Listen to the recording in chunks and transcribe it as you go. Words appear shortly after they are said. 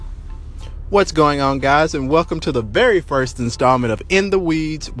What's going on, guys, and welcome to the very first installment of In the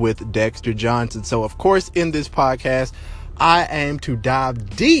Weeds with Dexter Johnson. So, of course, in this podcast, I aim to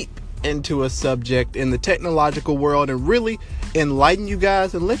dive deep into a subject in the technological world and really enlighten you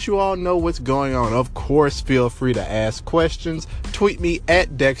guys and let you all know what's going on. Of course, feel free to ask questions. Tweet me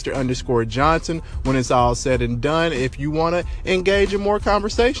at Dexter_Johnson when it's all said and done if you want to engage in more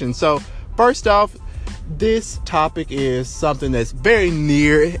conversation. So, first off, this topic is something that's very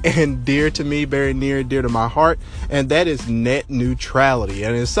near and dear to me, very near and dear to my heart, and that is net neutrality.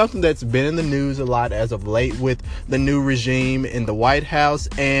 And it's something that's been in the news a lot as of late with the new regime in the White House,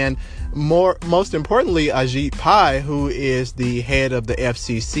 and most importantly, Ajit Pai, who is the head of the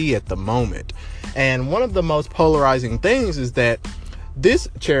FCC at the moment. And one of the most polarizing things is that this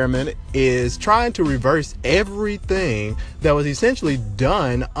chairman is trying to reverse everything that was essentially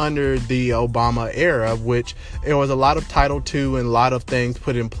done under the Obama era, which there was a lot of Title II and a lot of things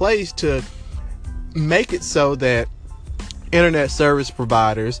put in place to make it so that internet service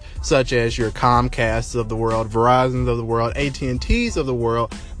providers such as your Comcasts of the world, Verizons of the world, AT&Ts of the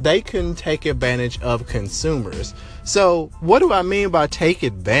world, they can take advantage of consumers. So what do I mean by take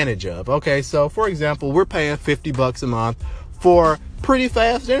advantage of? Okay, so for example, we're paying $50 a month for pretty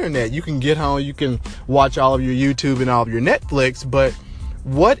fast internet. You can get home, you can watch all of your YouTube and all of your Netflix, but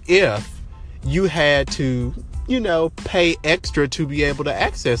what if you had to, pay extra to be able to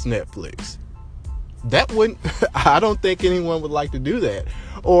access Netflix? That wouldn't, I don't think anyone would like to do that.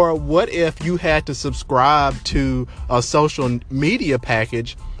 Or what if you had to subscribe to a social media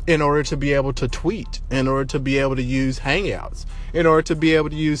package in order to be able to tweet, in order to be able to use Hangouts, in order to be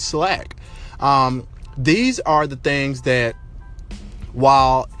able to use Slack? These are the things that,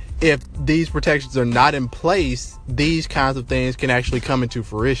 while if these protections are not in place, these kinds of things can actually come into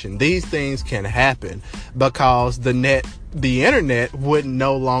fruition. These things can happen because the internet would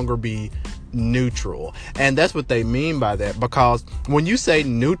no longer be neutral. And that's what they mean by that, because when you say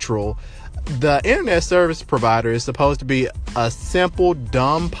neutral, the internet service provider is supposed to be a simple,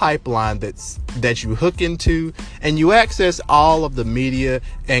 dumb pipeline that you hook into and you access all of the media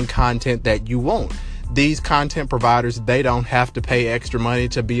and content that you want. These content providers, they don't have to pay extra money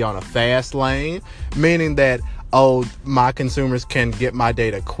to be on a fast lane, meaning that, my consumers can get my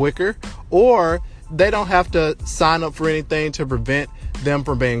data quicker, or they don't have to sign up for anything to prevent them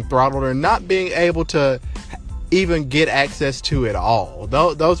from being throttled or not being able to even get access to it all.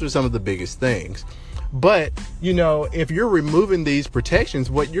 Those are some of the biggest things. But, if you're removing these protections,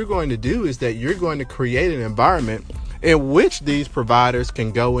 what you're going to do is that you're going to create an environment in which these providers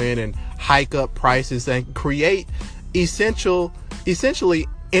can go in and hike up prices and create essentially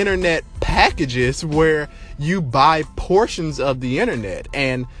internet packages where you buy portions of the internet.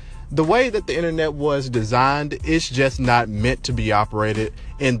 And the way that the internet was designed, it's just not meant to be operated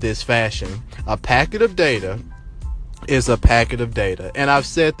in this fashion. A packet of data is a packet of data. And I've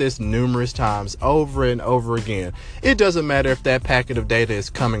said this numerous times over and over again. It doesn't matter if that packet of data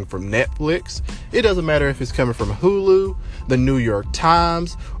is coming from Netflix. It doesn't matter if it's coming from Hulu, the New York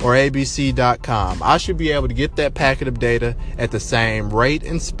Times, or ABC.com. I should be able to get that packet of data at the same rate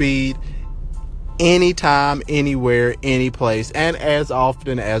and speed anytime, anywhere, any place, and as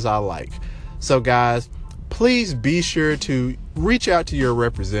often as I like. So guys, please be sure to reach out to your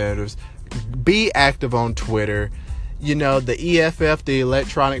representatives. Be active on Twitter. The EFF, the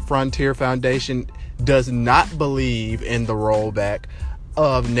Electronic Frontier Foundation, does not believe in the rollback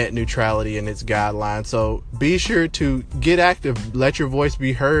of net neutrality and its guidelines. So be sure to get active, let your voice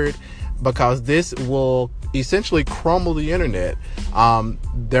be heard, because this will essentially crumble the internet.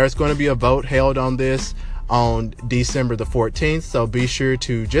 There's going to be a vote held on this on December the 14th. So be sure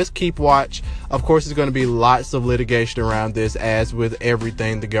to just keep watch. Of course, there's going to be lots of litigation around this, as with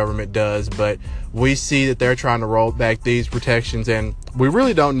everything the government does. But we see that they're trying to roll back these protections, and we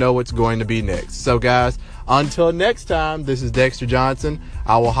really don't know what's going to be next. So guys, until next time, this is Dexter Johnson.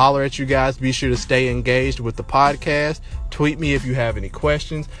 I will holler at you guys. Be sure to stay engaged with the podcast. Tweet me if you have any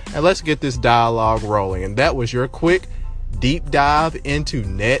questions, and let's get this dialogue rolling. And that was your quick deep dive into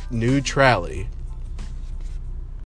net neutrality.